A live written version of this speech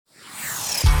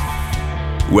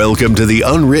Welcome to the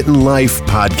Unwritten Life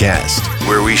podcast,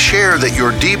 where we share that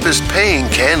your deepest pain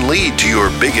can lead to your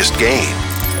biggest gain,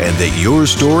 and that your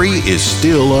story is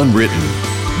still unwritten.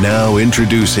 Now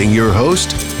introducing your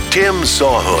host, Tim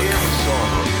Sawhook.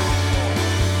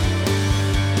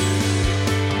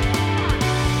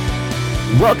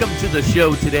 Welcome to the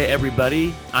show today,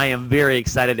 everybody. I am very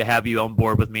excited to have you on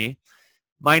board with me.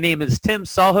 My name is Tim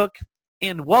Sawhook,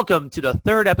 and welcome to the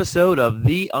third episode of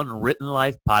the Unwritten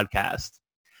Life podcast.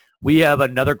 We have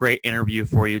another great interview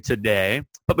for you today.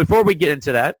 But before we get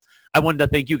into that, I wanted to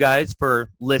thank you guys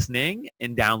for listening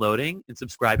and downloading and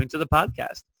subscribing to the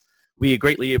podcast. We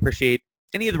greatly appreciate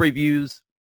any of the reviews,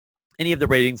 any of the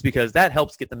ratings, because that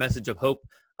helps get the message of hope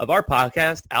of our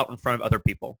podcast out in front of other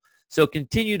people. So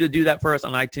continue to do that for us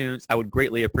on iTunes. I would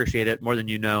greatly appreciate it more than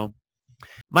you know.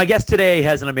 My guest today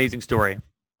has an amazing story,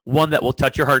 one that will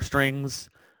touch your heartstrings,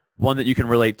 one that you can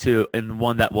relate to, and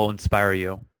one that will inspire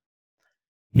you.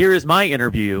 Here is my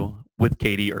interview with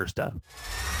Katy Ursta.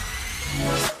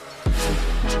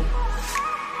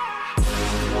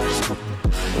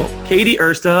 Well, Katy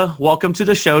Ursta, welcome to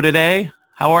the show today.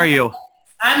 How are you?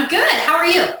 I'm good. How are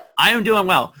you? I am doing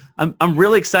well. I'm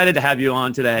really excited to have you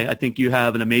on today. I think you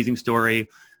have an amazing story.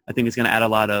 I think it's going to add a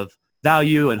lot of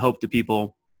value and hope to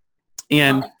people.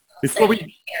 And before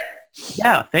we,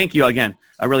 thank you again.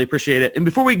 I really appreciate it. And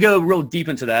before we go real deep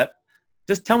into that,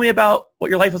 just tell me about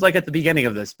what your life was like at the beginning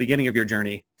of your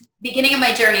journey. Beginning of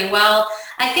my journey. Well,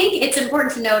 I think it's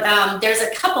important to note there's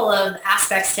a couple of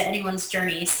aspects to anyone's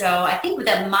journey. So I think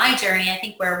that my journey, I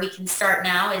think where we can start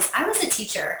now is I was a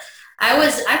teacher. I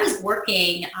was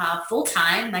working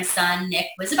full-time. My son, Nick,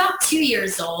 was about 2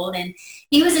 years old, and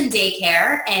he was in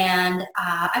daycare. And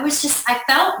I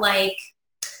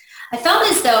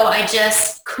felt as though I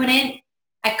just couldn't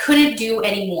do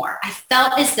anymore. I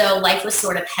felt as though life was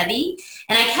sort of heavy,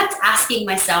 and I kept asking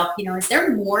myself, is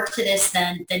there more to this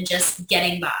than just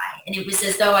getting by? And it was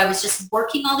as though I was just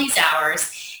working all these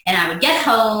hours, and I would get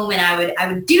home and I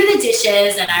would do the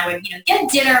dishes, and I would, get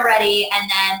dinner ready,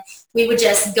 and then we would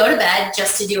just go to bed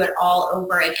just to do it all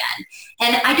over again.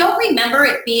 And I don't remember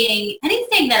it being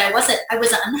anything that I was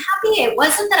unhappy. It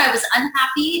wasn't that I was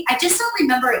unhappy. I just don't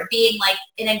remember it being like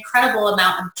an incredible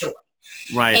amount of joy.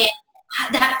 Right. And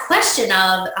that question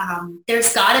of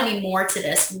there's got to be more to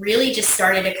this really just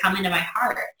started to come into my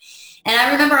heart. And I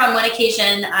remember on one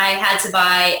occasion I had to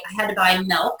buy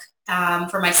milk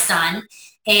for my son,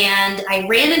 and I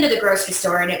ran into the grocery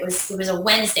store, and it was a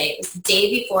Wednesday. It was the day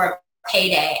before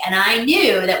payday, and I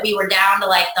knew that we were down to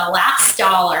like the last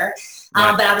dollar.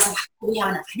 Right. But I was like, we have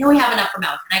enough. I know we have enough for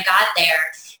milk. And I got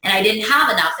there, and I didn't have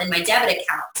enough in my debit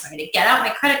account, so I had to get out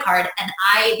my credit card. And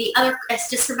I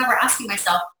just remember asking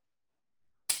myself,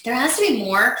 there has to be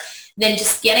more than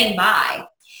just getting by.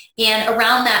 And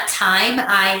around that time,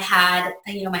 I had,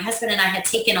 my husband and I had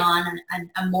taken on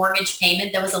a mortgage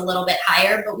payment that was a little bit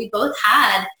higher, but we both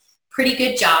had pretty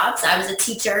good jobs. I was a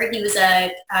teacher. He was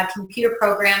a computer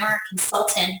programmer,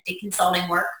 consultant, did consulting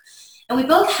work. And we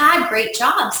both had great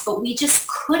jobs, but we just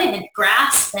couldn't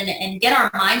grasp and get our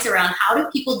minds around how do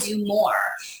people do more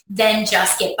than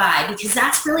just get by, because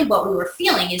that's really what we were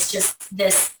feeling, is just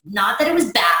this, not that it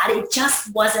was bad, it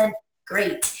just wasn't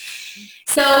great.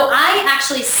 So I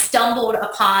actually stumbled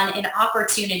upon an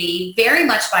opportunity very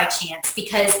much by chance,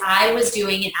 because I was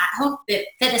doing an at-home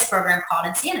fitness program called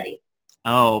Insanity.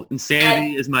 Oh,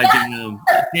 Insanity is my jam.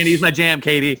 Insanity is my jam,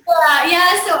 Katy. So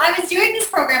I was doing this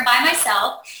program by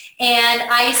myself, and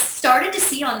I started to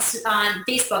see on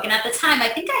Facebook, and at the time, I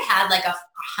think I had like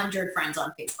 100 friends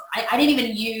on Facebook. I didn't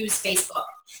even use Facebook.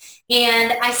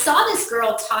 And I saw this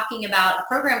girl talking about a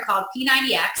program called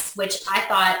P90X, which I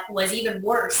thought was even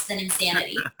worse than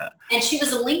Insanity. And she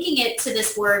was linking it to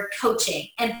this word coaching.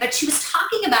 But she was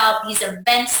talking about these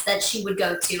events that she would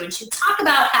go to, and she would talk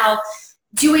about how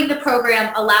doing the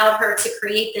program allowed her to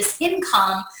create this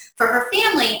income for her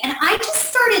family. And I just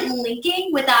started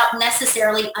linking without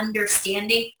necessarily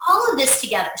understanding all of this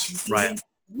together. She was using social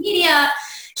media.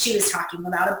 She was talking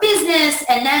about a business.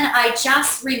 And then I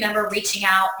just remember reaching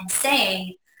out and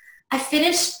saying, I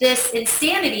finished this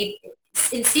insanity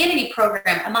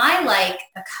program. Am I like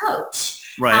a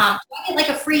coach? Right. Do I get like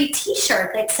a free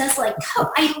t-shirt that says like coach?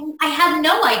 I had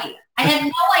no idea. I had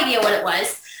no idea what it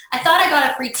was. I thought I got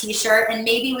a free t-shirt and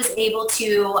maybe was able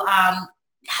to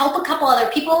help a couple other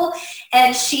people.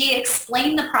 And she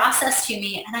explained the process to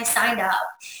me, and I signed up.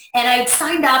 And I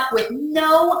signed up with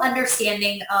no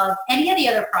understanding of any of the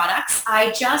other products.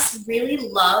 I just really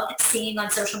loved seeing on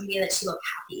social media that she looked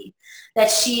happy,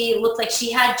 that she looked like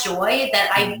she had joy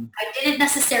that I didn't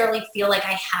necessarily feel like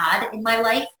I had in my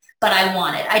life, but I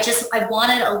wanted. I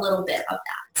wanted a little bit of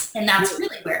that. And that's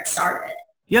really where it started.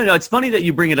 Yeah, no, it's funny that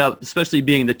you bring it up, especially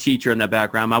being the teacher in that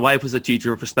background. My wife was a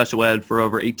teacher for special ed for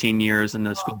over 18 years in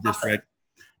the school district.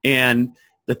 And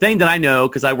the thing that I know,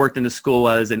 because I worked in the school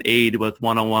as an aide with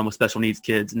one-on-one with special needs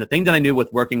kids, and the thing that I knew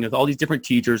with working with all these different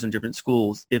teachers in different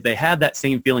schools, if they have that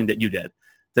same feeling that you did,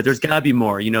 that there's got to be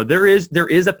more. There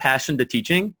is a passion to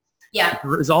teaching. Yeah.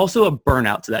 There is also a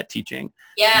burnout to that teaching.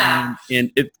 Yeah. And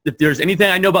if there's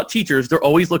anything I know about teachers, they're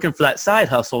always looking for that side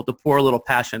hustle to pour a little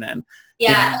passion in.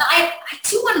 Yeah. And I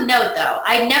do want to note, though,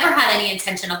 I never had any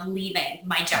intention of leaving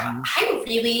my job. I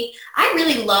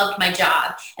really loved my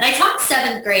job. And I taught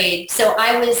 7th grade. So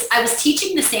I was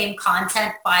teaching the same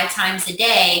content 5 times a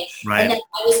day. Right. And then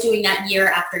I was doing that year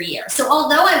after year. So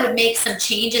although I would make some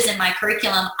changes in my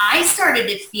curriculum, I started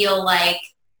to feel like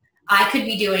I could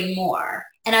be doing more.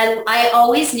 And I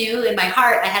always knew in my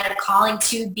heart I had a calling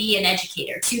to be an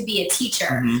educator, to be a teacher.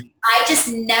 Mm-hmm. I just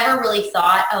never really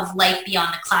thought of life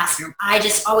beyond the classroom. I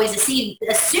just always assumed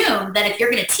that if you're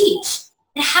going to teach,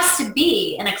 it has to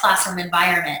be in a classroom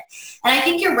environment. And I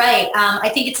think you're right. I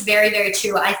think it's very, very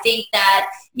true. I think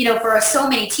that, for so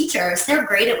many teachers, they're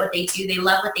great at what they do. They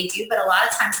love what they do, but a lot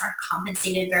of times aren't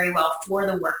compensated very well for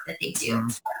the work that they do.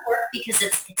 It's hard work because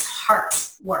it's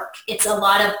heart work. It's a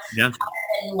lot of heart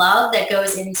and love that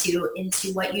goes into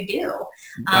what you do,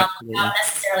 not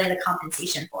necessarily the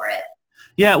compensation for it.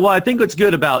 Yeah, well, I think what's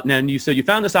good about, and you said you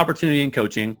found this opportunity in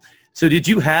coaching. So did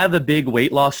you have a big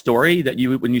weight loss story that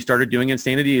when you started doing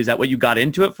Insanity? Is that what you got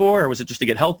into it for, or was it just to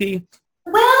get healthy?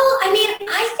 Well, I think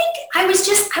I was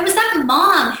that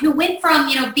mom who went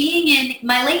from, being in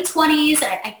my late 20s.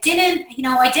 I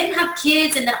didn't have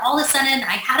kids. And then all of a sudden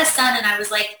I had a son, and I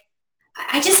was like,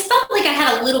 I just felt like I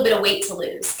had a little bit of weight to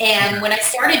lose. And when I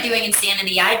started doing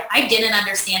Insanity, I didn't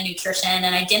understand nutrition,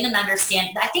 and I didn't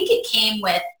understand, I think it came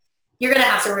with, you're going to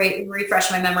have to refresh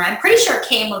my memory. I'm pretty sure it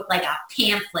came with like a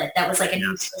pamphlet that was like a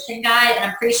nutrition guide, and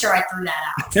I'm pretty sure I threw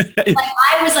that out.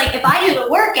 I was like, if I do the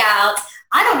workouts,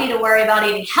 I don't need to worry about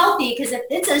eating healthy, because if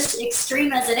it's as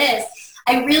extreme as it is,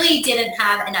 I really didn't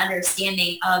have an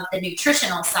understanding of the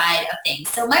nutritional side of things.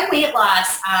 So my weight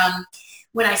loss,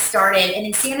 when I started, and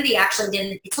Insanity actually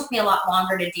it took me a lot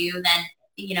longer to do than,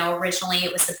 originally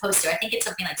it was supposed to. I think it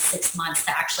took me like 6 months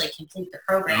to actually complete the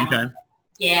program. Okay.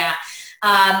 Yeah.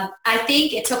 I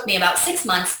think it took me about 6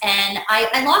 months, and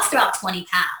I lost about 20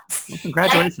 pounds. Well,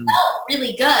 congratulations. And I felt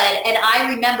really good. And I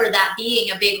remember that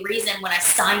being a big reason when I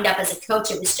signed up as a coach.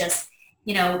 It was just,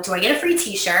 do I get a free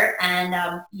t-shirt? And,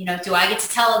 do I get to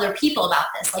tell other people about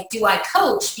this? Like, do I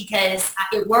coach because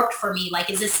it worked for me? Like,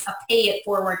 is this a pay it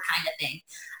forward kind of thing?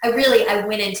 I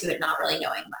went into it not really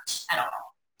knowing much at all.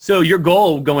 So your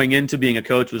goal going into being a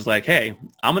coach was like, hey,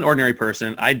 I'm an ordinary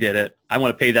person. I did it. I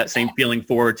want to pay that same feeling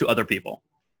forward to other people.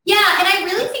 Yeah, and I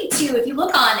really think too, if you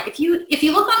look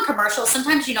on commercials,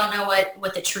 sometimes you don't know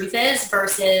what the truth is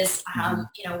versus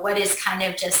what is kind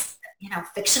of just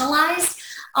fictionalized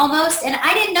almost. And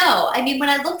I didn't know. I mean, when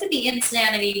I looked at the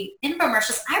Insanity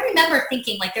infomercials, I remember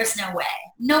thinking like, there's no way.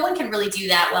 No one can really do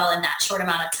that well in that short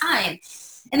amount of time.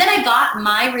 And then I got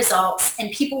my results, and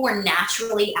people were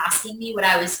naturally asking me what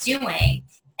I was doing.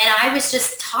 And I was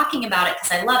just talking about it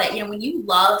because I love it. When you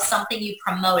love something, you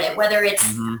promote it, whether it's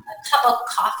a cup of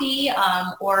coffee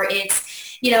or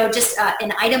it's, just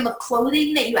an item of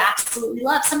clothing that you absolutely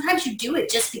love. Sometimes you do it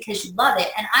just because you love it.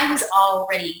 And I was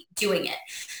already doing it.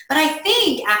 But I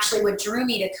think actually what drew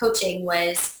me to coaching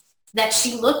was that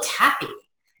she looked happy.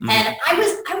 And I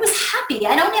was happy.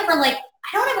 I don't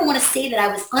ever want to say that I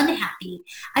was unhappy.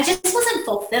 I just wasn't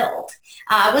fulfilled.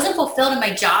 I wasn't fulfilled in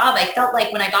my job. I felt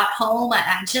like when I got home,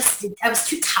 I was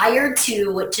too tired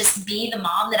to just be the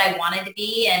mom that I wanted to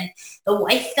be and the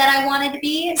wife that I wanted to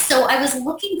be. So I was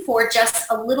looking for just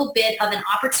a little bit of an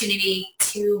opportunity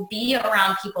to be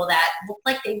around people that looked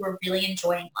like they were really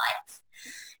enjoying life.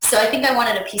 So I think I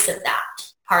wanted a piece of that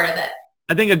part of it.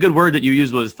 I think a good word that you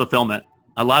used was fulfillment.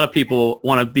 A lot of people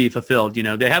want to be fulfilled.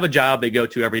 They have a job they go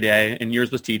to every day, and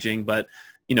yours was teaching, but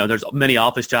there's many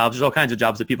office jobs. There's all kinds of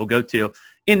jobs that people go to,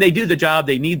 and they do the job.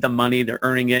 They need the money. They're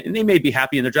earning it, and they may be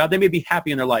happy in their job. They may be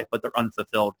happy in their life, but they're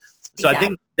unfulfilled. So I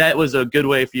think that was a good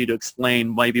way for you to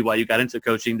explain maybe why you got into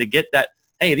coaching, to get that,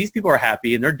 hey, these people are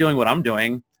happy and they're doing what I'm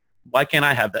doing. Why can't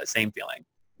I have that same feeling?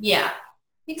 Yeah,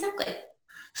 exactly.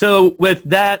 So with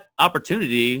that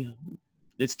opportunity,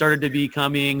 it started to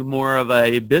becoming more of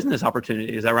a business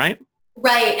opportunity. Is that right?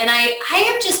 Right. And I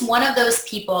am just one of those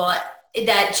people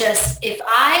that just, if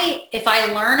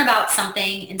I learn about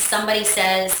something and somebody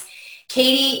says,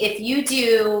 Katy, if you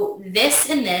do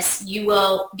this and this, you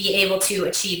will be able to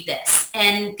achieve this.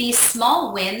 And these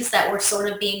small wins that were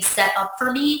sort of being set up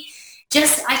for me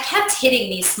I kept hitting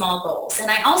these small goals. And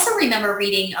I also remember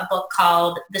reading a book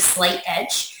called The Slight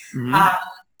Edge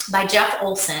by Jeff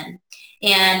Olson.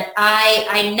 And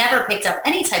I never picked up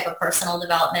any type of personal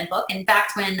development book. In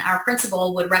fact, when our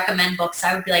principal would recommend books,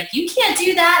 I would be like, you can't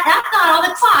do that. That's not on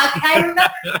the clock. I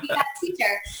remember being that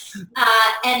teacher.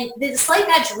 And the Slight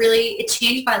Edge it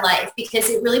changed my life because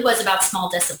it really was about small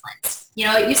disciplines. You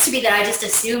know, it used to be that I just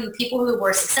assumed people who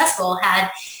were successful had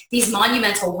these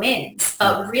monumental wins,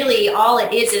 but really all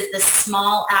it is the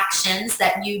small actions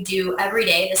that you do every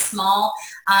day, the small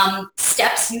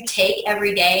steps you take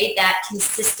every day that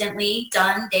consistently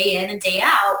done day in and day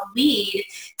out lead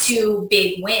to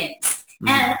big wins.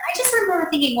 And I just remember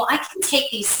thinking, well, I can take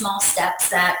these small steps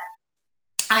that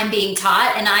I'm being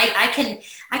taught, and I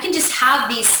can just have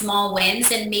these small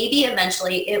wins, and maybe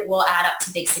eventually it will add up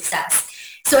to big success.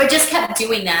 So I just kept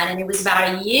doing that, and it was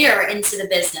about a year into the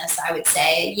business, I would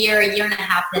say, a year and a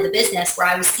half into the business where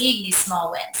I was seeing these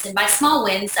small wins. And by small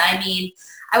wins, I mean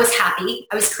I was happy.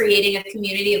 I was creating a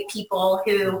community of people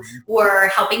who were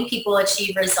helping people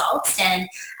achieve results. And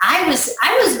I was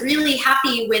really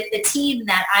happy with the team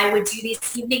that I would do these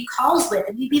evening calls with,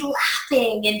 and we'd be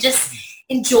laughing and just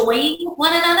enjoying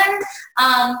one another.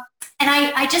 And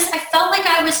I felt like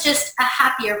I was just a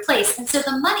happier place. And so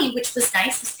the money, which was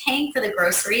nice, was paying for the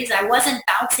groceries. I wasn't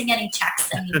bouncing any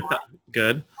checks anymore.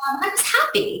 Good. I was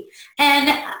happy.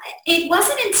 And it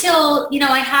wasn't until,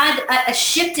 I had a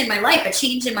shift in my life, a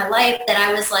change in my life, that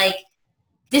I was like,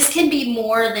 this can be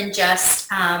more than just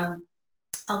a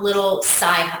little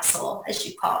side hustle, as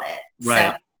you call it.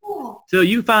 Right. So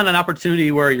you found an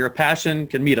opportunity where your passion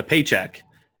can meet a paycheck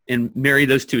and marry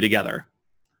those two together.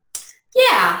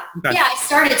 Yeah. Okay. Yeah, I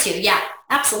started to. Yeah,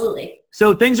 absolutely.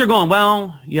 So things are going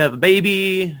well. You have a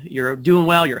baby. You're doing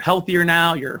well. You're healthier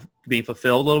now. You're being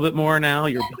fulfilled a little bit more now.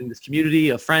 You're building this community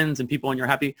of friends and people, and you're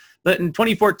happy. But in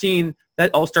 2014,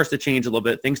 that all starts to change a little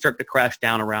bit. Things start to crash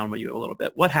down around you a little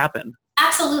bit. What happened?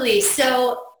 Absolutely.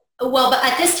 So, but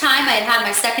at this time, I had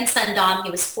my second son, Dom.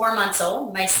 He was 4 months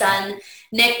old. My son,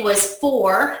 Nick, was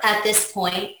 4 at this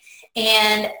point.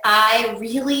 And I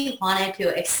really wanted to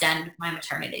extend my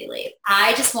maternity leave.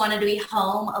 I just wanted to be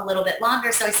home a little bit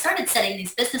longer. So I started setting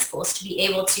these business goals to be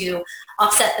able to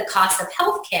offset the cost of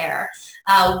healthcare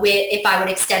if I would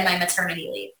extend my maternity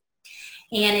leave.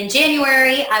 And in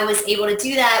January, I was able to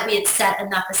do that. We had set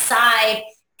enough aside,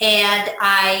 and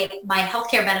my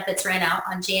healthcare benefits ran out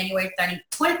on January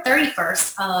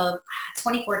 31st of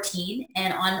 2014.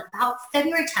 And on about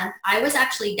February 10th, I was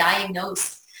actually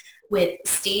diagnosed with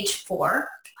stage 4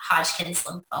 Hodgkin's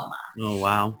lymphoma. Oh,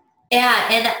 wow. Yeah,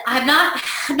 and I'm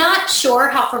not sure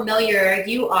how familiar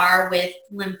you are with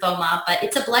lymphoma, but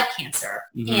it's a blood cancer.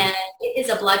 Mm-hmm. And it is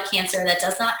a blood cancer that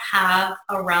does not have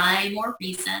a rhyme or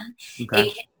reason. Okay.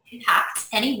 It can impact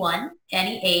anyone,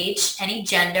 any age, any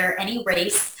gender, any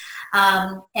race,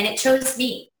 and it chose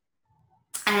me.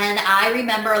 And I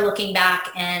remember looking back,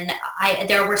 and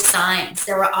there were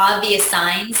obvious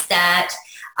signs that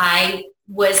I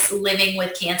was living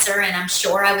with cancer, and I'm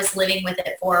sure I was living with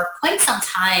it for quite some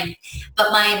time.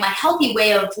 But my healthy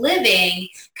way of living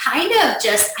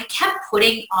I kept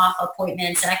putting off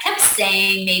appointments, and I kept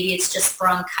saying maybe it's just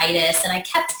bronchitis, and I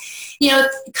kept,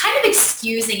 kind of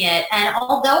excusing it. And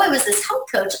although I was this health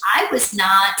coach, I was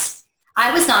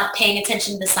not paying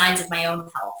attention to the signs of my own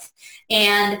health.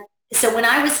 And so when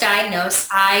I was diagnosed,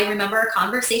 I remember a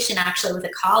conversation actually with a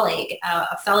colleague,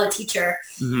 a fellow teacher,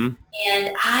 mm-hmm.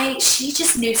 and she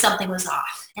just knew something was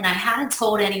off, and I hadn't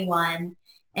told anyone.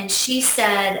 And she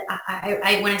said,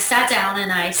 when I sat down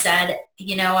and I said,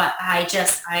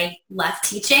 I left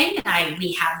teaching.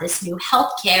 We have this new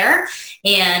healthcare,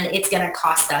 and it's going to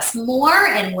cost us more,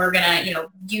 and we're going to,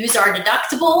 use our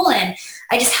deductible. And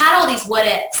I just had all these what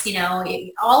ifs,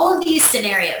 all of these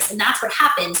scenarios. And that's what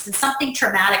happens when something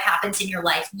traumatic happens in your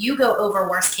life. You go over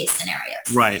worst case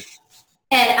scenarios. Right.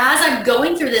 And as I'm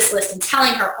going through this list and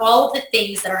telling her all of the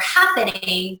things that are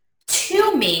happening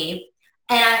to me,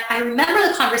 and I remember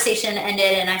the conversation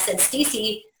ended, and I said,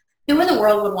 Stacy, who in the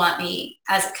world would want me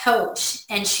as a coach?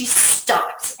 And she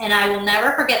stopped, and I will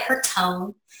never forget her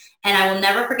tone, and I will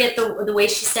never forget the way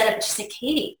she said it. But she said,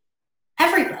 Katy,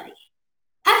 everybody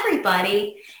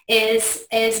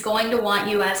is going to want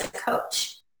you as a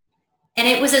coach. And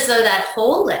it was as though that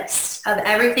whole list of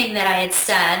everything that I had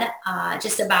said,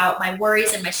 just about my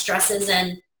worries and my stresses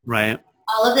and right.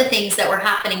 all of the things that were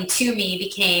happening to me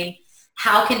became,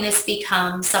 how can this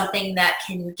become something that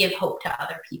can give hope to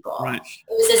other people? Right. It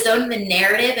was as though the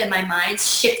narrative in my mind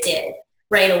shifted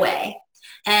right away.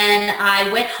 And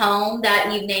I went home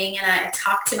that evening and I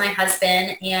talked to my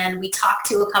husband, and we talked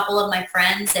to a couple of my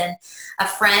friends, and a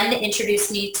friend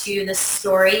introduced me to the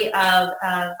story of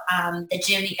the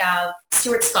Jimmy,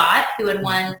 Stuart Scott, who had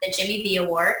won the Jimmy V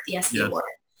Award, the SC Award.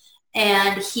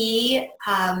 And he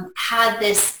had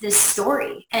this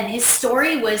story, and his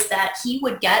story was that he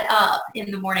would get up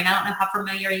in the morning. I don't know how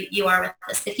familiar you are with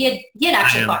this, but he had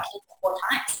actually fought cancer 4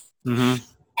 times. Mm-hmm.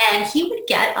 And he would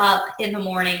get up in the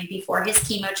morning before his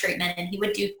chemo treatment, and he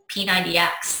would do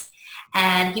P90X.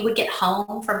 And he would get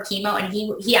home from chemo, and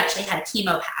he actually had a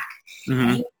chemo pack. Mm-hmm.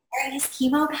 And he would carry his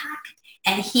chemo pack,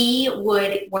 and he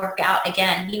would work out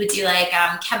again. He would do like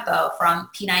Kempo from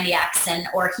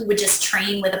P90X, or he would just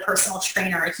train with a personal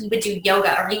trainer, or he would do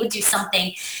yoga, or he would do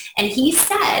something. And he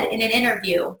said in an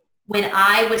interview, when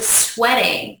I was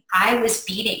sweating, I was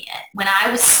beating it. When I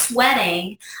was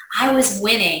sweating, I was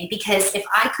winning, because if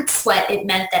I could sweat, it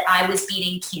meant that I was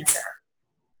beating cancer.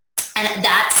 And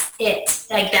that's it.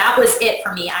 Like, that was it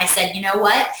for me. I said, you know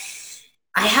what?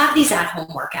 I have these at-home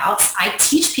workouts. I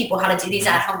teach people how to do these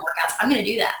at-home workouts. I'm going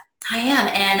to do that. I am.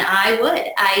 And I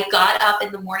got up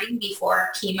in the morning before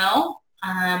chemo,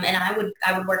 and I would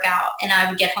work out, and I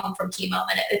would get home from chemo.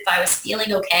 And if I was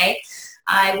feeling okay,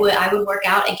 I would work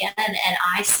out again, and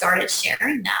I started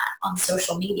sharing that on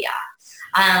social media.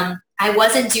 I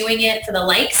wasn't doing it for the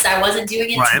likes. I wasn't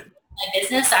doing it to my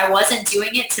business. I wasn't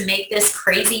doing it to make this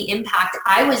crazy impact.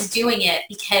 I was doing it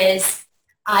because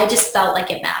I just felt like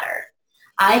it mattered.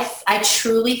 I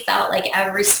truly felt like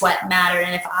every sweat mattered.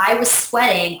 And if I was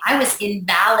sweating, I was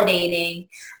invalidating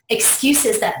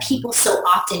excuses that people so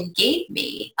often gave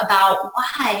me about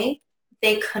why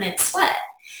they couldn't sweat.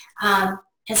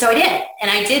 And so I did.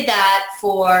 And I did that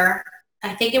for,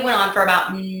 I think it went on for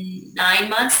about 8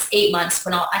 months.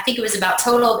 I think it was about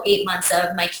total of 8 months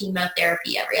of my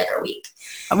chemotherapy every other week.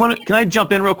 Can I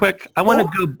jump in real quick? I want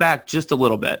to go back just a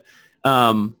little bit.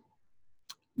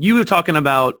 You were talking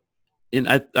about, and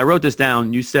I wrote this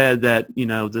down. You said that,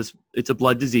 it's a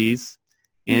blood disease,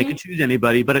 and it can choose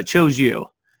anybody, but it chose you.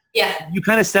 Yeah. You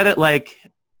kind of said it like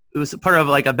it was part of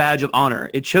like a badge of honor.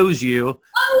 It chose you.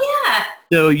 Oh, yeah.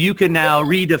 So you can now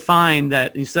redefine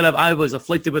that instead of I was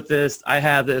afflicted with this, I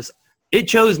have this. It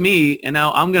chose me, and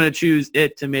now I'm going to choose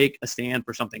it to make a stand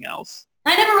for something else.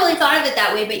 I never really thought of it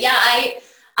that way, but yeah,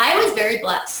 I was very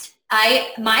blessed.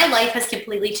 My life has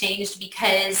completely changed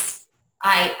because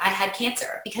I had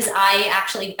cancer, because I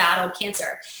actually battled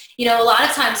cancer. A lot of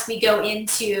times we go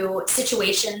into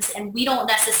situations and we don't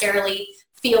necessarily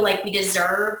feel like we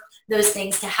deserve those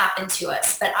things to happen to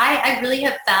us. But I really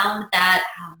have found that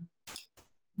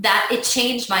that it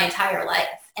changed my entire life.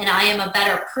 And I am a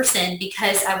better person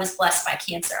because I was blessed by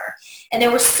cancer. And there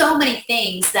were so many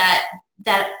things that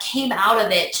came out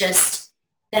of it, just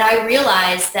that I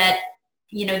realized that,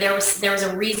 there was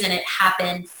a reason it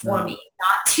happened for me,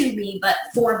 not to me, but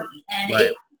for me. And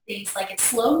it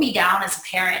slowed me down as a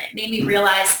parent. It made me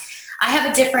realize I have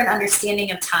a different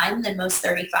understanding of time than most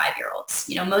 35-year-olds.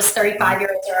 Most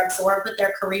 35-year-olds are absorbed with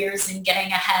their careers and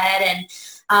getting ahead and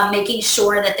making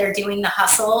sure that they're doing the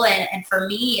hustle. And for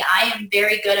me, I am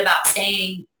very good about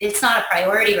saying it's not a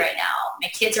priority right now. My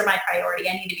kids are my priority.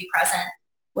 I need to be present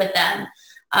with them.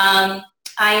 I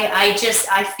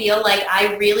feel like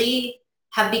I really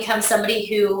have become somebody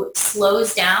who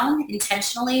slows down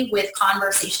intentionally with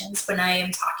conversations when I am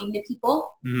talking to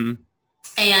people. Mm-hmm.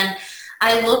 And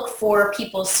I look for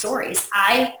people's stories.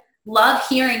 I love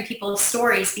hearing people's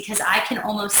stories because I can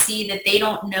almost see that they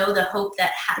don't know the hope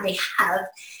that they have.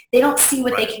 They don't see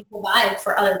what they can provide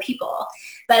for other people.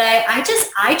 But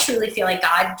I truly feel like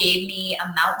God gave me a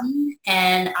mountain,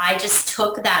 and I just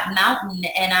took that mountain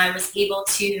and I was able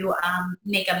to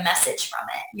make a message from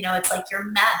it. It's like your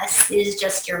mess is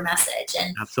just your message.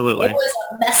 And absolutely, it was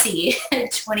messy in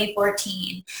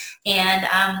 2014. And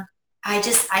I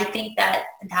think that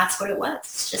that's what it was.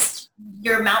 It's just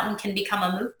your mountain can become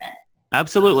a movement.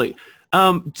 Absolutely.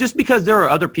 Just because there are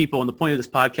other people, and the point of this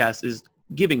podcast is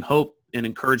giving hope and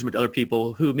encouragement to other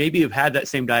people who maybe have had that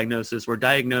same diagnosis, were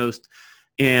diagnosed.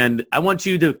 And I want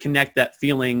you to connect that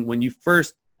feeling when you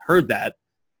first heard that.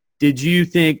 Did you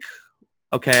think,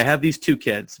 okay, I have these 2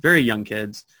 kids, very young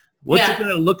kids. What's it going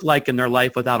to look like in their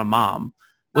life without a mom?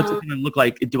 What's it going to look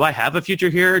like? Do I have a future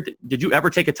here? Did you ever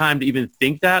take a time to even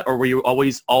think that, or were you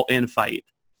always all in fight?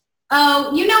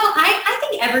 Oh, I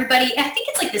think everybody, I think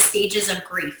it's like the stages of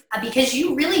grief, because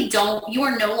you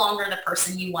are no longer the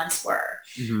person you once were.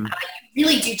 Mm-hmm. You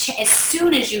really do change. As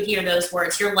soon as you hear those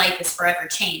words, your life is forever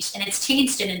changed, and it's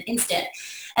changed in an instant.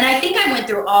 And I think I went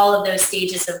through all of those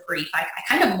stages of grief. I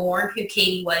kind of mourned who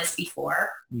Katy was before.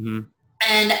 Mm-hmm.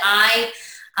 And I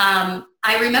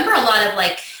remember a lot of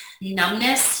like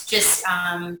numbness, just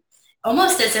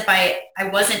almost as if I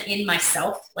wasn't in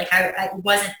myself, like I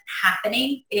wasn't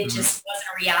happening. It just wasn't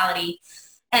a reality.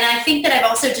 And I think that I've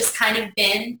also just kind of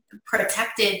been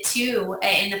protected too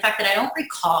in the fact that I don't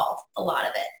recall a lot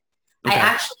of it. Okay. I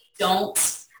actually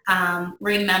don't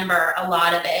remember a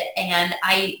lot of it.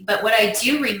 But what I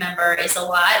do remember is a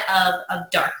lot of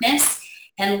darkness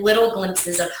and little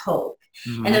glimpses of hope.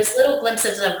 Mm-hmm. And those little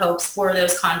glimpses of hope were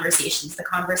those conversations, the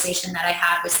conversation that I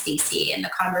had with Stacy and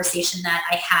the conversation that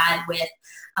I had with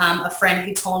a friend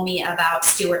who told me about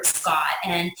Stuart Scott,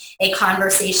 and a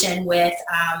conversation with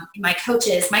my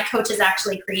coaches. My coaches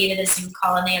actually created a Zoom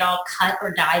call, and they had all cut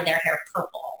or dyed their hair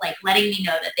purple, like letting me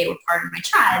know that they were part of my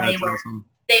tribe. That's awesome.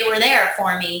 They were there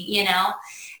for me, you know,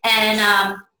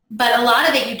 and but a lot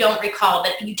of it you don't recall,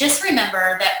 but you just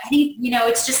remember that,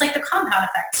 it's just like the compound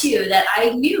effect too, that I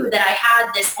knew that I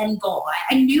had this end goal.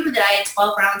 I knew that I had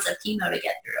 12 rounds of chemo to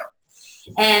get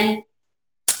through. And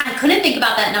I couldn't think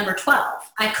about that number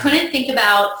 12. I couldn't think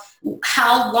about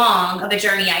how long of a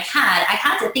journey I had. I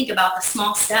had to think about the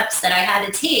small steps that I had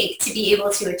to take to be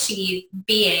able to achieve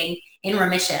being in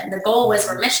remission. The goal was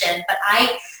remission, but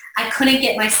I couldn't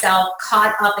get myself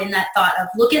caught up in that thought of,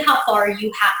 look at how far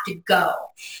you have to go.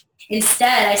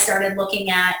 Instead, I started looking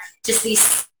at just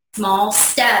these small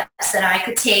steps that I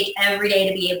could take every day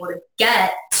to be able to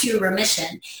get to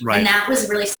remission. Right. And that was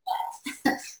really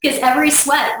sweat. Because every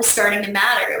sweat was starting to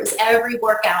matter. It was every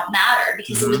workout mattered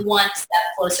because it was one step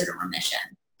closer to remission.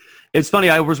 It's funny.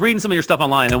 I was reading some of your stuff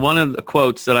online, and one of the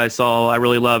quotes that I saw I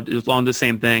really loved is along the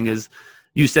same thing, is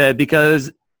you said,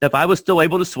 because if I was still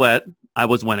able to sweat, I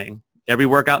was winning. Every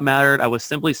workout mattered. I was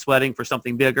simply sweating for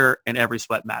something bigger, and every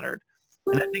sweat mattered.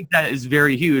 And I think that is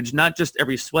very huge. Not just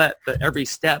every sweat, but every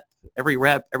step, every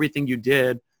rep, everything you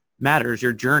did matters.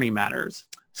 Your journey matters.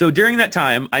 So during that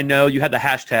time, I know you had the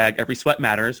hashtag Every Sweat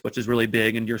Matters, which is really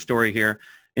big in your story here,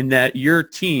 in that your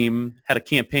team had a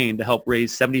campaign to help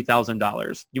raise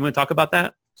 $70,000. You want to talk about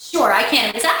that? Sure, I can.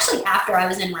 It was actually after I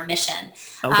was in remission.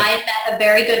 Okay. I met a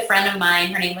very good friend of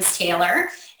mine. Her name was Taylor,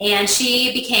 and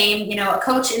she became, a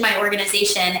coach in my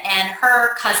organization, and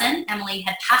her cousin, Emily,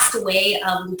 had passed away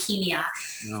of leukemia.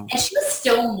 No. And she was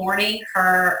still mourning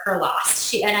her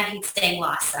loss. And I hate saying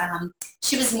loss.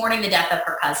 She was mourning the death of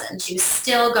her cousin. She was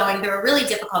still going through a really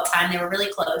difficult time. They were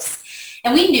really close.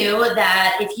 And we knew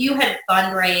that if you had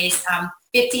fundraised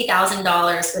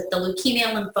 $50,000 with the Leukemia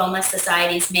and Lymphoma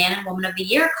Society's Man and Woman of the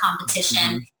Year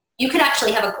competition, you could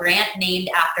actually have a grant named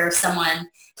after someone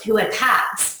who had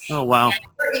passed. Oh, wow.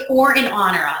 Or in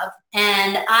honor of.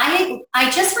 And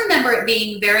I just remember it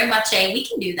being very much we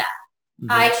can do that.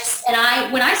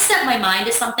 When I set my mind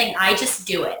to something, I just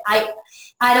do it. I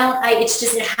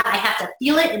have to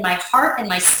feel it in my heart and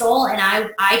my soul. And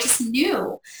I just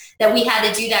knew that we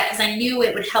had to do that because I knew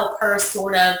it would help her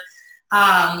sort of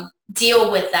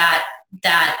deal with that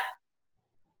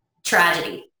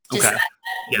tragedy.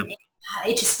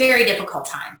 It's just very difficult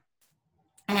time.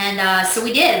 And so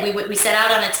we did. We set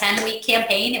out on a 10-week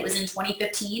campaign. It was in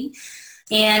 2015.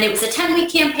 And it was a 10-week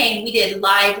campaign. We did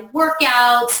live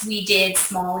workouts. We did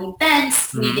small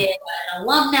events. We did an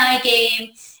alumni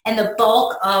game. And the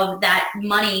bulk of that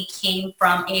money came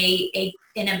from an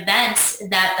event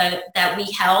that we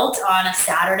held on a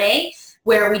Saturday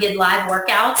where we did live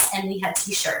workouts and we had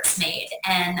T-shirts made.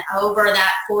 And over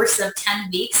that course of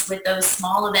 10 weeks with those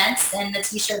small events and the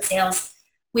T-shirt sales,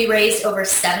 we raised over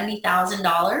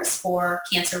 $70,000 for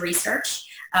cancer research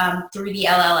through the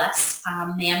LLS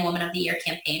Man Woman of the Year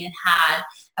campaign, and had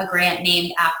a grant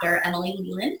named after Emily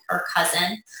Leland, her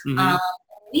cousin.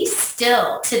 We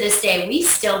still, to this day, we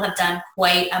still have done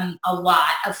quite a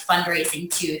lot of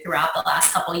fundraising too throughout the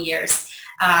last couple of years.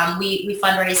 We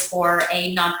fundraised for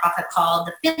a nonprofit called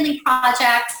the Finley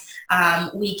Project.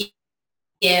 We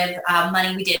give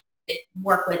money. We did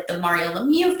work with the Mario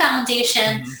Lemieux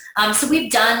Foundation. So we've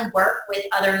done work with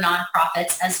other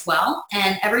nonprofits as well.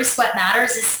 And Every Sweat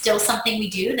Matters is still something we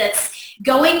do that's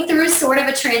going through sort of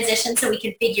a transition so we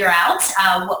can figure out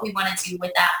what we want to do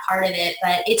with that part of it.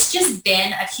 But it's just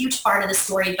been a huge part of the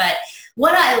story. But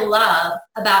what I love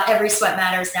about Every Sweat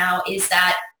Matters now is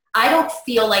that I don't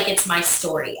feel like it's my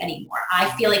story anymore. I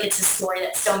feel like it's a story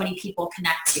that so many people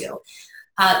connect to.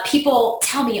 People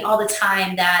tell me all the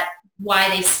time that why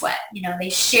they sweat. They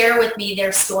share with me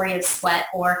their story of sweat,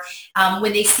 or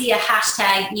when they see a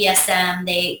hashtag ESM,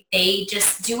 they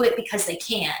just do it because they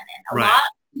can. And a lot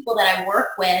of people that I work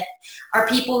with are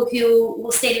people who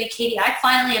will say to me, Katy, I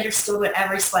finally understood what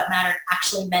Every Sweat Mattered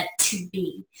actually meant to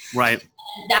be. Right.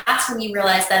 And that's when you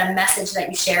realize that a message that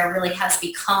you share really has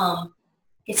become,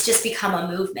 it's just become a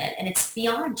movement, and it's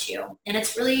beyond you. And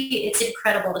it's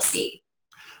incredible to see.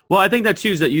 Well, I think that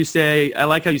too is that you say, I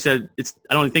like how you said,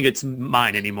 I don't think it's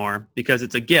mine anymore because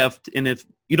it's a gift. And if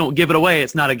you don't give it away,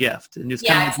 it's not a gift. And it's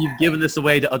kind of like you've given this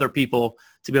away to other people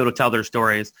to be able to tell their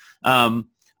stories.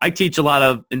 I teach a lot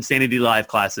of Insanity Live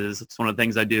classes. It's one of the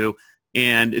things I do.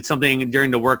 And it's something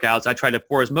during the workouts, I try to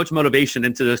pour as much motivation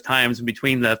into those times in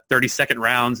between the 30-second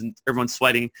rounds and everyone's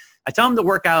sweating. I tell them to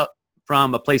work out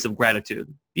from a place of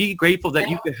gratitude. Be grateful that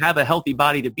you could have a healthy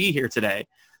body to be here today.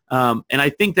 And I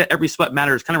think that every sweat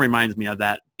matters kind of reminds me of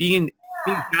that. Being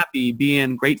happy,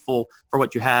 being grateful for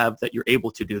what you have, that you're able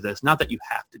to do this, not that you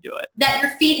have to do it. That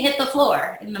your feet hit the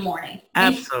floor in the morning.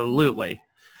 Absolutely.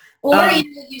 Or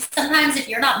you sometimes, if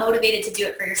you're not motivated to do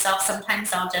it for yourself,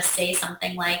 sometimes I'll just say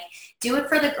something like, do it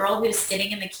for the girl who's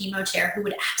sitting in the chemo chair who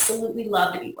would absolutely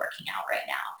love to be working out right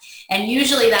now. And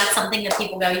usually that's something that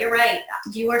people go, you're right.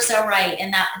 You are so right.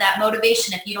 And that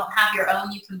motivation, if you don't have your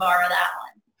own, you can borrow that one.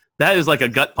 That is like a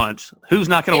gut punch. Who's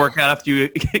not going to work out after you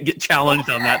get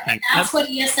challenged on that thing? That's what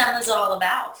ESM is all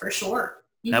about, for sure.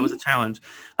 That was a challenge.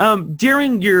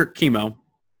 During your chemo,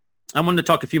 I wanted to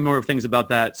talk a few more things about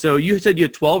that. So you said you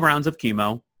had 12 rounds of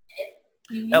chemo.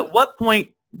 Mm-hmm. At what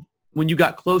point when you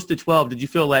got close to 12, did you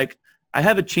feel like, I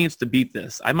have a chance to beat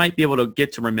this? I might be able to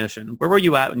get to remission. Where were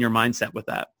you at in your mindset with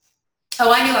that?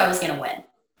 Oh, I knew I was going to win.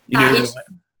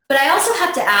 But I also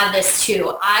have to add this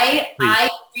too. I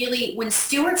really, when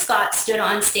Stuart Scott stood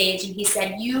on stage and he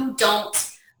said, you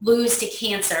don't lose to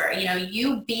cancer,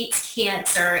 you beat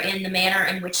cancer in the manner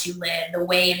in which you live, the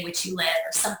way in which you live,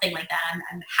 or something like that.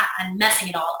 I'm messing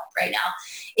it all up right now.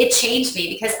 It changed me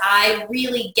because I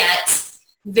really get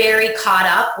very caught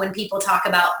up when people talk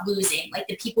about losing, like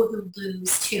the people who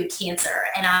lose to cancer.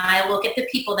 And I look at the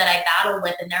people that I battle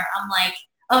with and I'm like,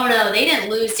 oh no, they didn't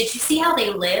lose. Did you see how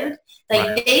they lived?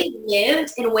 Like they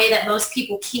lived in a way that most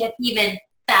people can't even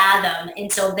fathom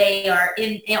until they are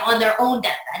on their own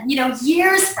deathbed,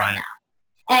 years from now.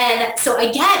 And so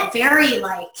I get very,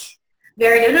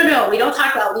 no, we don't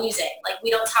talk about losing. Like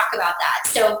we don't talk about that.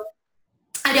 So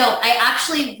I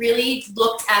actually really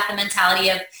looked at the mentality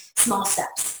of small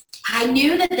steps. I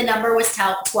knew that the number was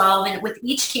 12, and with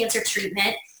each cancer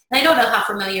treatment, and I don't know how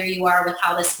familiar you are with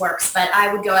how this works, but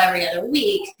I would go every other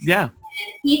week. Yeah.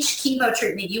 And each chemo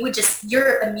treatment,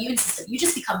 your immune system, you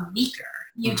just become weaker.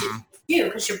 You just do,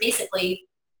 because you're basically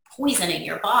poisoning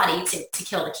your body to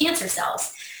kill the cancer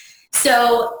cells.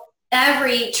 So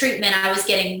every treatment I was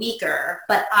getting weaker,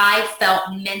 but I felt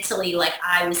mentally like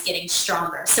I was getting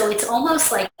stronger. So it's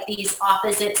almost like these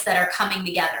opposites that are coming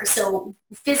together. So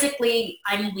physically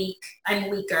I'm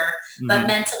weaker, but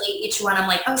mentally each one I'm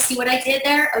like, oh, see what I did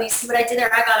there? Oh, you see what I did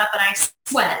there? I got up and I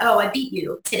sweat. Oh, I beat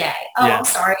you today. Oh, yeah. I'm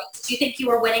sorry. Did you think you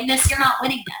were winning this? You're not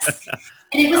winning this.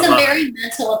 And it was a very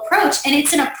mental approach. And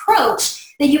it's an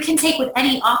approach that you can take with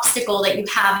any obstacle that you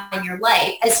have in your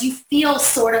life. As you feel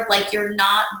sort of like you're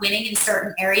not winning in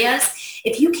certain areas,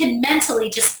 if you can mentally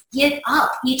just get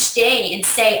up each day and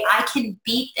say, I can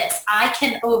beat this, I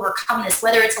can overcome this,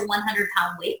 whether it's a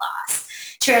 100-pound weight loss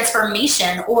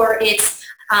transformation or it's,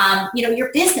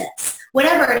 your business,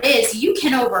 whatever it is, you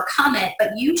can overcome it,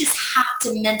 but you just have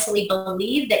to mentally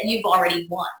believe that you've already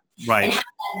won. Right. And have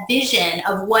that vision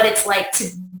of what it's like to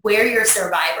wear your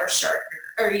survivor shirt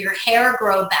or your hair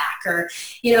grow back or,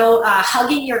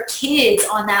 hugging your kids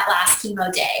on that last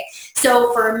chemo day.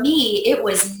 So for me, it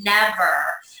was never,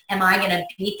 am I going to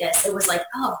beat this? It was like,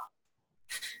 oh,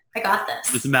 I got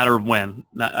this. It's a matter of when.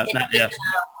 Not yes.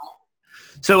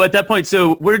 So at that point,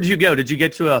 where did you go? Did you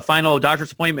get to a final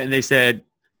doctor's appointment and they said,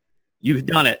 you've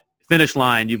done it, finish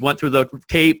line, you've went through the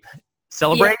tape,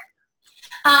 celebrate? Yeah.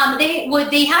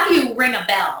 They have you ring a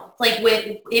bell. Like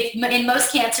if in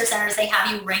most cancer centers, they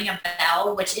have you ring a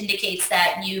bell, which indicates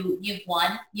that you've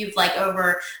won, you've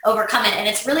overcome it. And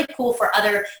it's really cool for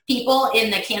other people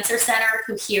in the cancer center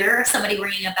who hear somebody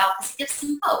ringing a bell because it gives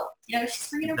them hope. She's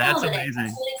ringing a bell today. That's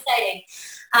really exciting.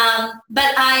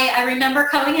 But I remember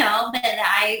coming home and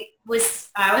I was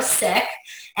sick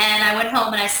and I went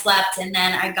home and I slept and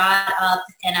then I got up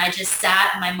and I just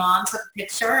sat and my mom took a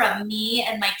picture of me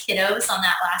and my kiddos on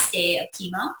that last day of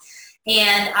chemo.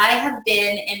 And I have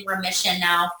been in remission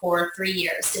now for 3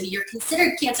 years. So you're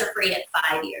considered cancer-free at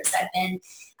 5 years.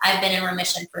 I've been in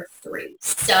remission for 3.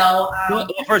 So well,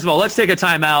 first of all, let's take a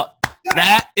time out.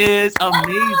 That is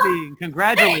amazing.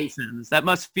 Congratulations. That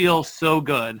must feel so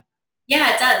good.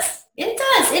 Yeah, it does.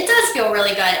 It does feel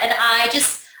really good. And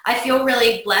I feel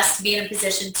really blessed to be in a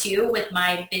position too with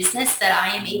my business that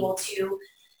I am able to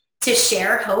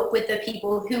share hope with the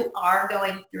people who are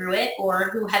going through it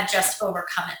or who have just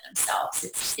overcome it themselves.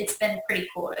 It's been pretty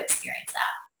cool to experience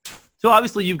that. So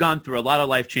obviously you've gone through a lot of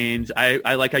life change.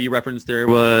 I like how you referenced there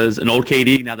was an old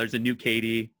Katy, now there's a new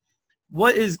Katy.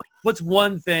 what's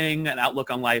one thing, an outlook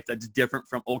on life that's different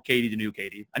from old Katy to new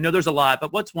Katy? I know there's a lot,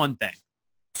 but what's one thing?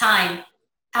 Time.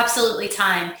 Absolutely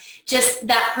time. Just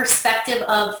that perspective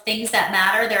of things that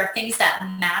matter. There are things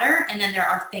that matter, and then there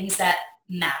are things that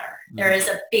matter. There is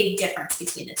a big difference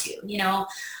between the two. You know,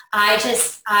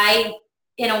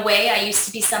 in a way, I used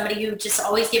to be somebody who just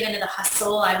always gave into the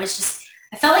hustle. I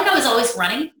felt like I was always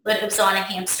running, but it was on a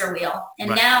hamster wheel. And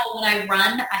now when I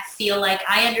run, I feel like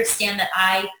I understand that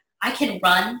I can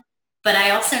run, but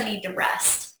I also need to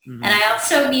rest. Mm-hmm. And I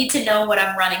also need to know what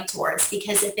I'm running towards,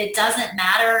 because if it doesn't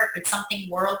matter, if it's something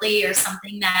worldly or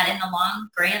something that in the long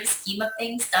grand scheme of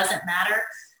things doesn't matter,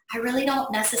 I really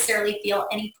don't necessarily feel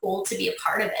any pull to be a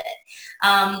part of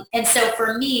it. And so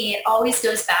for me, it always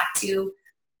goes back to,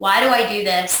 why do I do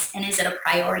this? And is it a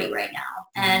priority right now?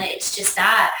 And it's just,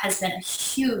 that has been a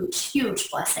huge, huge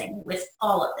blessing with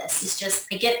all of this. It's just,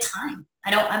 I get time.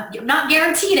 I'm not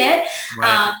guaranteed it.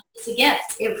 Right. It's a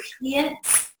gift. It really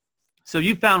is. So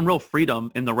you found real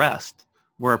freedom in the rest,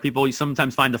 where people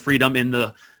sometimes find the freedom in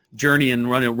the journey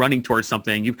and running towards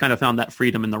something. You've kind of found that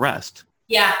freedom in the rest.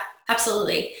 Yeah,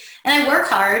 absolutely. And I work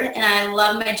hard, and I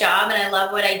love my job, and I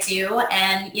love what I do.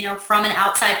 And, you know, from an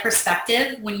outside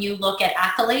perspective, when you look at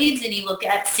accolades and you look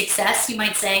at success, you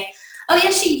might say, oh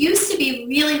yeah, she used to be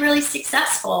really, really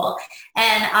successful.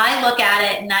 And I look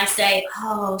at it and I say,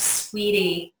 oh,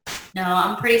 sweetie, no,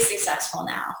 I'm pretty successful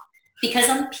now. Because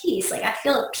I'm peace. Like, I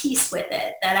feel at peace with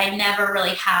it that I never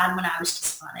really had when I was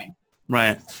just running.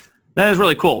 Right. That is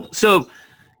really cool. So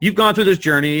you've gone through this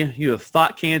journey. You have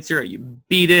fought cancer. You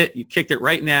beat it. You kicked it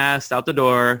right in the ass, out the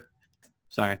door.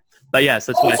 Sorry. But yes,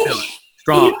 that's what I feel.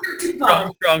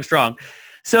 Strong.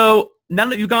 So now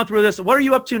that you've gone through this, what are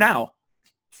you up to now?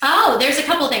 Oh, there's a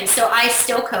couple things. So I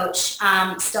still coach,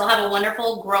 still have a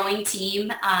wonderful growing team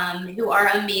who are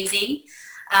amazing.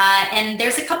 And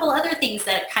there's a couple other things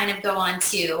that kind of go on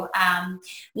too.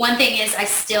 One thing is, I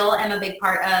still am a big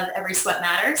part of Every Sweat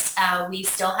Matters. We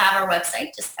still have our website,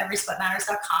 just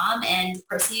everysweatmatters.com, and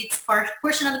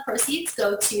portion of the proceeds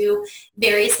go to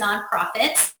various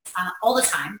nonprofits all the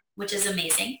time, which is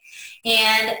amazing.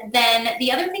 And then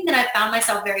the other thing that I found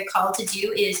myself very called to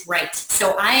do is write.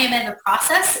 So I am in the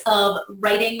process of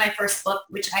writing my first book,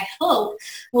 which I hope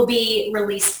will be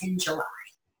released in July.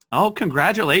 Oh,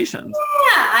 congratulations.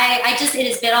 Yeah, it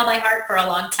has been on my heart for a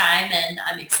long time, and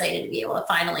I'm excited to be able to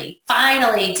finally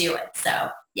do it. So,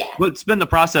 yeah. What's been the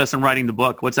process in writing the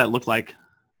book? What's that look like?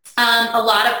 A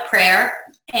lot of prayer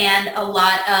and a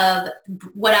lot of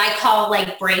what I call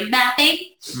like brain mapping.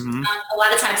 Mm-hmm. A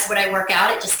lot of times when I work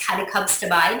out, it just kind of comes to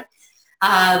mind.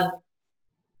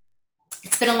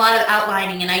 It's been a lot of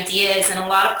outlining and ideas and a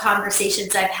lot of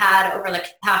conversations I've had over the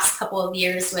past couple of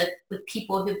years with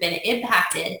people who've been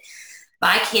impacted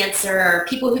by cancer, or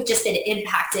people who've just been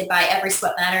impacted by Every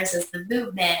Sweat Matters as the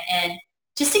movement, and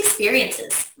just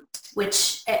experiences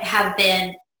which have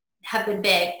been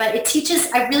big. But it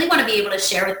teaches, I really want to be able to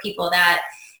share with people that,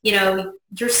 you know,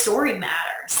 your story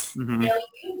matters. Mm-hmm. You know,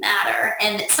 you matter.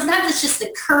 And sometimes it's just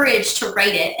the courage to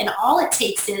write it. And all it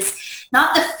takes is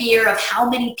not the fear of how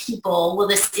many people will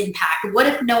this impact. What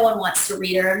if no one wants to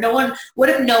read it? Or what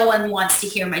if no one wants to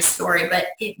hear my story? But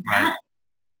it matters. Right.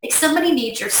 Like, somebody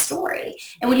needs your story.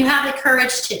 And when you have the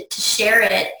courage to share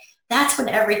it, that's when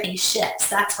everything shifts.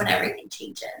 That's when everything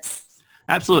changes.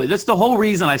 Absolutely. That's the whole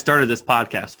reason I started this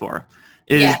podcast for.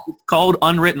 It's called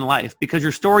Unwritten Life, because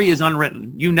your story is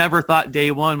unwritten. You never thought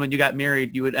day one when you got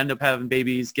married you would end up having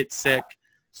babies, get sick,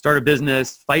 start a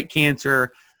business, fight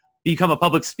cancer, become a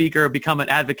public speaker, become an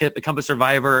advocate, become a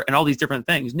survivor, and all these different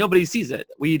things. Nobody sees it.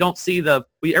 We don't see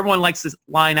everyone likes to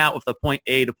line out with the point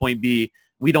A to point B.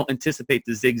 We don't anticipate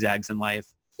the zigzags in life.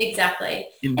 Exactly.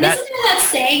 And isn't there that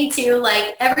saying too,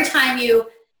 like every time you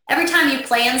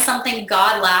plan something,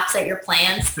 God laughs at your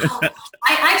plans? Oh,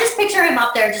 I just picture him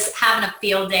up there just having a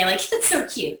field day. Like, that's so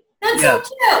cute. That's so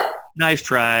cute. Nice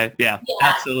try. Yeah,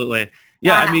 absolutely.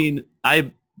 Yeah, I mean,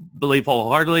 I believe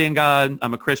wholeheartedly in God.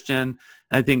 I'm a Christian.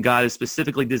 I think God has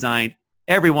specifically designed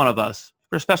every one of us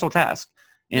for a special task.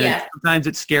 And sometimes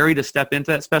it's scary to step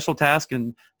into that special task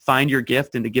and find your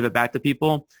gift and to give it back to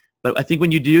people. But I think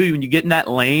when you get in that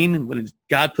lane, when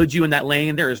God puts you in that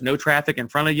lane, there is no traffic in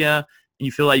front of you, and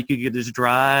you feel like you could just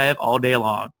drive all day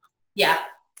long. Yeah,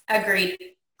 agreed.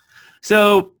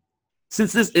 So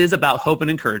since this is about hope and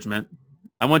encouragement,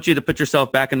 I want you to put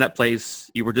yourself back in that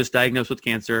place. You were just diagnosed with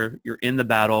cancer. You're in the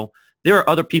battle. There are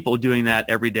other people doing that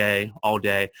every day, all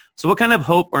day. So what kind of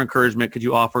hope or encouragement could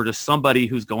you offer to somebody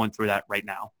who's going through that right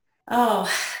now?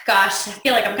 Oh, gosh, I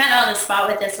feel like I'm kind of on the spot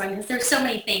with this one because there's so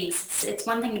many things. It's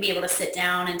one thing to be able to sit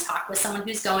down and talk with someone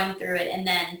who's going through it, and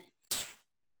then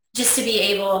just to be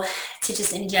able to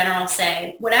just in general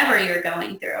say, whatever you're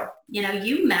going through,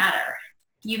 you matter.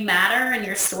 You matter and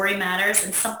your story matters,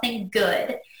 and something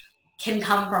good can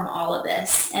come from all of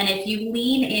this. And if you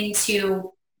lean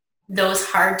into those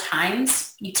hard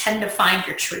times, you tend to find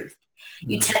your truth.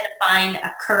 You tend to find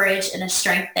a courage and a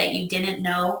strength that you didn't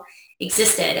know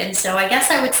existed. And so I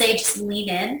guess I would say just lean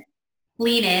in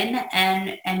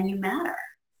and you matter.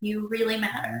 You really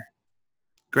matter.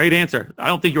 Great answer. I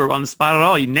don't think you were on the spot at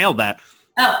all. You nailed that.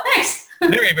 Oh, thanks.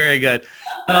 Very, very good.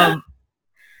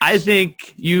 I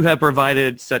think you have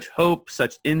provided such hope,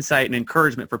 such insight and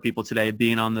encouragement for people today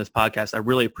being on this podcast. I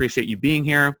really appreciate you being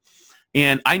here.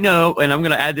 And I know, and I'm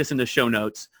going to add this in the show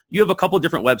notes, you have a couple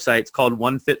different websites called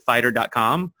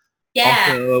onefitfighter.com. Yeah.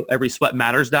 Also,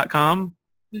 everysweatmatters.com.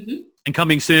 Mm-hmm. And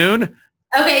coming soon.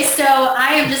 Okay, so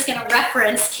I am just going to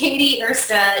reference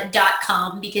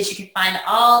katyursta.com because you can find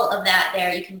all of that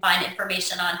there. You can find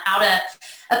information on how to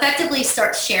effectively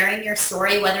start sharing your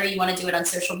story, whether you want to do it on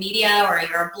social media or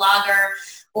you're a blogger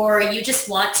or you just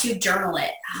want to journal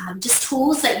it. Just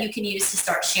tools that you can use to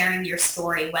start sharing your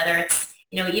story, whether it's,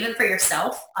 even for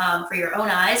yourself, for your own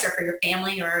eyes or for your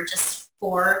family or just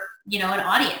for, an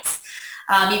audience.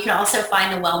 You can also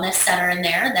find the Wellness Center in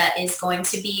there that is going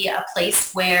to be a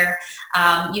place where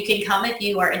you can come if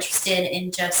you are interested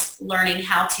in just learning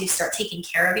how to start taking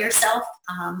care of yourself,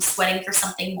 sweating for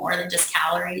something more than just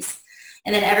calories.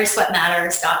 And then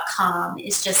everysweatmatters.com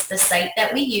is just the site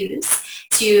that we use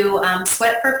to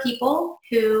sweat for people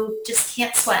who just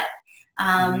can't sweat,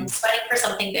 sweating for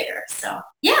something bigger. So,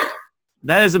 yeah.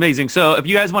 That is amazing. So if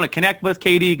you guys want to connect with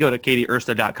Katy, go to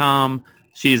katyursta.com.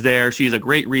 She's there. She's a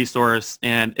great resource,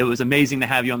 and it was amazing to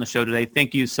have you on the show today.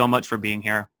 Thank you so much for being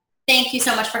here. Thank you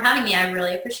so much for having me. I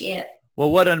really appreciate it.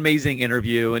 Well, what an amazing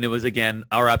interview, and it was, again,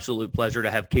 our absolute pleasure to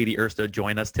have Katy Ursta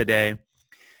join us today.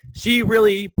 She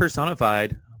really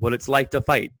personified what it's like to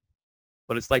fight,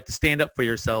 what it's like to stand up for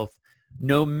yourself,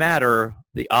 no matter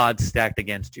the odds stacked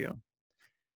against you.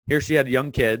 Here she had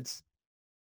young kids.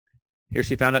 Here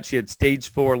she found out she had stage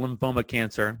 4 lymphoma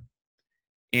cancer.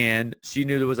 And she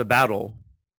knew there was a battle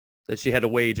that she had to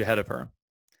wage ahead of her.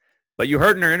 But you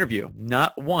heard in her interview,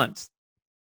 not once,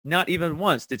 not even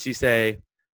once did she say,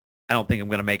 I don't think I'm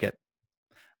going to make it.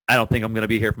 I don't think I'm going to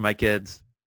be here for my kids.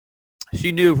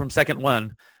 She knew from second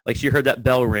one, like she heard that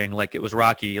bell ring, like it was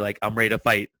Rocky, like I'm ready to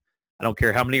fight. I don't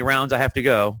care how many rounds I have to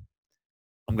go.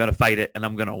 I'm going to fight it and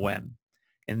I'm going to win.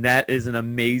 And that is an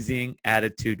amazing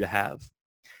attitude to have.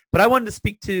 But I wanted to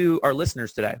speak to our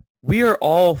listeners today. We are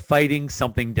all fighting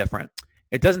something different.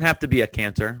 It doesn't have to be a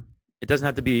cancer. It doesn't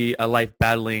have to be a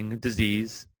life-battling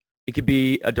disease. It could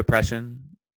be a depression.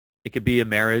 It could be a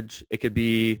marriage. It could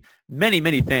be many,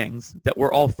 many things that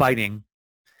we're all fighting.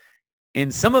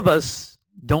 And some of us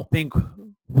don't think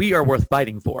we are worth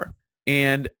fighting for.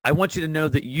 And I want you to know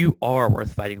that you are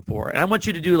worth fighting for. And I want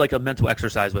you to do like a mental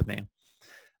exercise with me.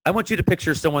 I want you to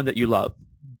picture someone that you love,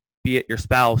 be it your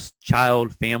spouse,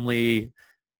 child, family,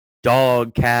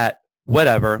 dog, cat,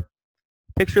 whatever.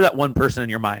 Picture that one person in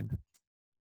your mind.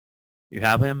 You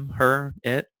have him, her,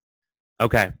 it?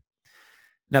 Okay.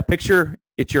 Now picture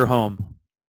it's your home,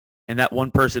 and that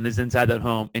one person is inside that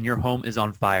home, and your home is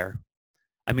on fire.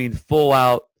 I mean, full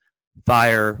out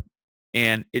fire,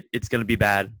 and it's going to be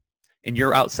bad. And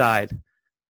you're outside.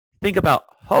 Think about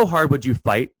how hard would you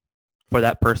fight for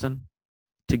that person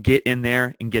to get in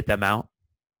there and get them out?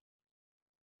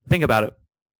 Think about it.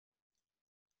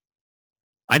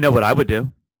 I know what I would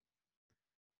do.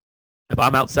 If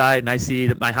I'm outside and I see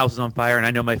that my house is on fire and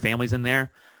I know my family's in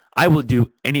there, I will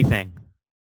do anything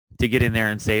to get in there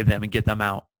and save them and get them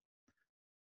out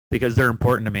because they're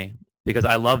important to me, because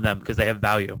I love them, because they have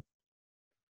value.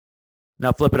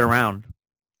 Now flip it around.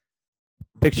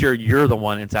 Picture you're the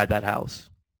one inside that house.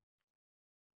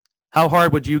 How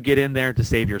hard would you get in there to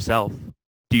save yourself?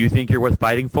 Do you think you're worth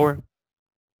fighting for?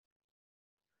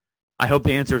 I hope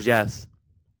the answer is yes.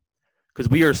 Because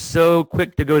we are so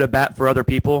quick to go to bat for other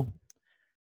people.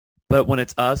 But when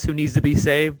it's us who needs to be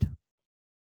saved,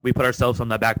 we put ourselves on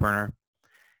the back burner.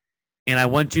 And I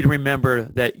want you to remember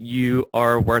that you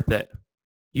are worth it.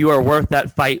 You are worth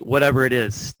that fight, whatever it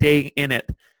is. Stay in it.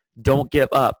 Don't give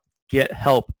up. Get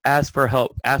help. Ask for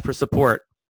help. Ask for support.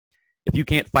 If you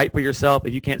can't fight for yourself,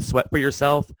 if you can't sweat for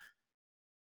yourself,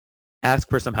 ask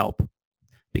for some help.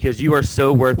 Because you are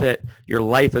so worth it. Your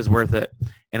life is worth it.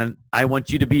 And I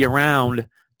want you to be around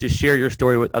to share your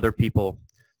story with other people.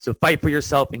 So fight for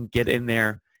yourself and get in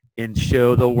there and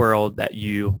show the world that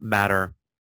you matter.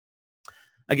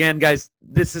 Again, guys,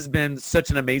 this has been such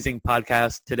an amazing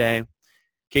podcast today.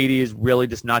 Katy has really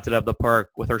just knocked it out of the park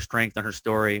with her strength and her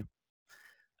story.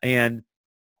 And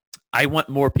I want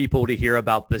more people to hear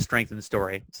about the strengthened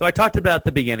story. So I talked about it at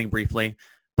the beginning briefly,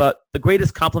 but the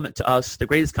greatest compliment to us, the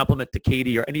greatest compliment to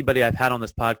Katy or anybody I've had on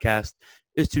this podcast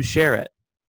is to share it.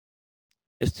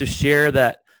 Is to share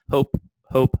that hope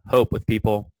with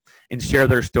people and share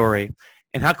their story.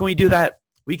 And how can we do that?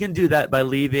 We can do that by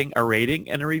leaving a rating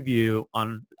and a review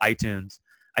on iTunes.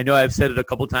 I know I've said it a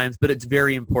couple times, but it's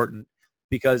very important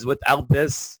because without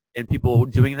this and people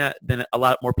doing that, then a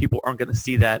lot more people aren't going to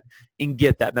see that and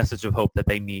get that message of hope that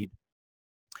they need.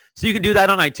 So you can do that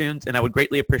on iTunes, and I would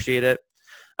greatly appreciate it.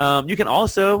 You can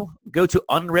also go to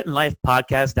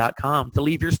unwrittenlifepodcast.com to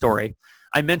leave your story.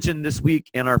 I mentioned this week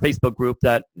in our Facebook group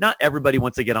that not everybody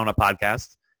wants to get on a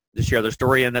podcast to share their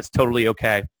story, and that's totally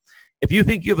okay. If you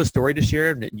think you have a story to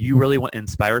share that you really want to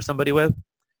inspire somebody with,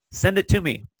 send it to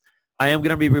me. I am going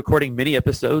to be recording mini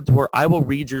episodes where I will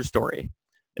read your story.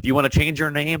 If you want to change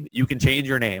your name, you can change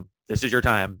your name. This is your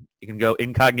time. You can go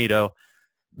incognito.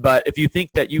 But if you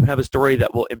think that you have a story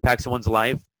that will impact someone's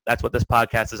life, that's what this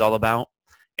podcast is all about.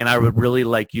 And I would really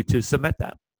like you to submit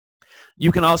that. You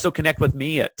can also connect with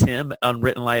me at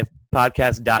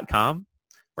tim@unwrittenlifepodcast.com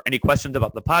for any questions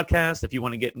about the podcast. If you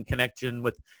want to get in connection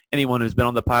with anyone who's been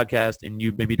on the podcast and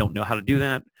you maybe don't know how to do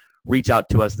that, reach out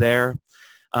to us there.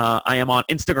 I am on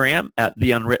Instagram at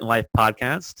The Unwritten Life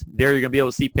Podcast. There you're going to be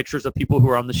able to see pictures of people who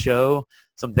are on the show,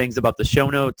 some things about the show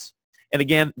notes. And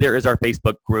again, there is our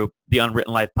Facebook group, The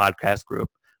Unwritten Life Podcast group,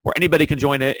 where anybody can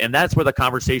join it. And that's where the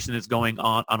conversation is going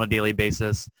on a daily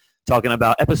basis, talking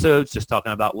about episodes, just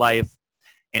talking about life,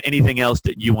 and anything else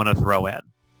that you want to throw in.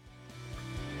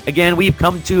 Again, we've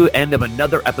come to the end of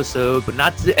another episode, but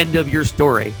not to the end of your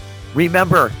story.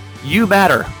 Remember, you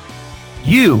matter.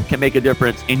 You can make a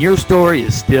difference, and your story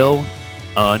is still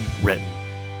unwritten.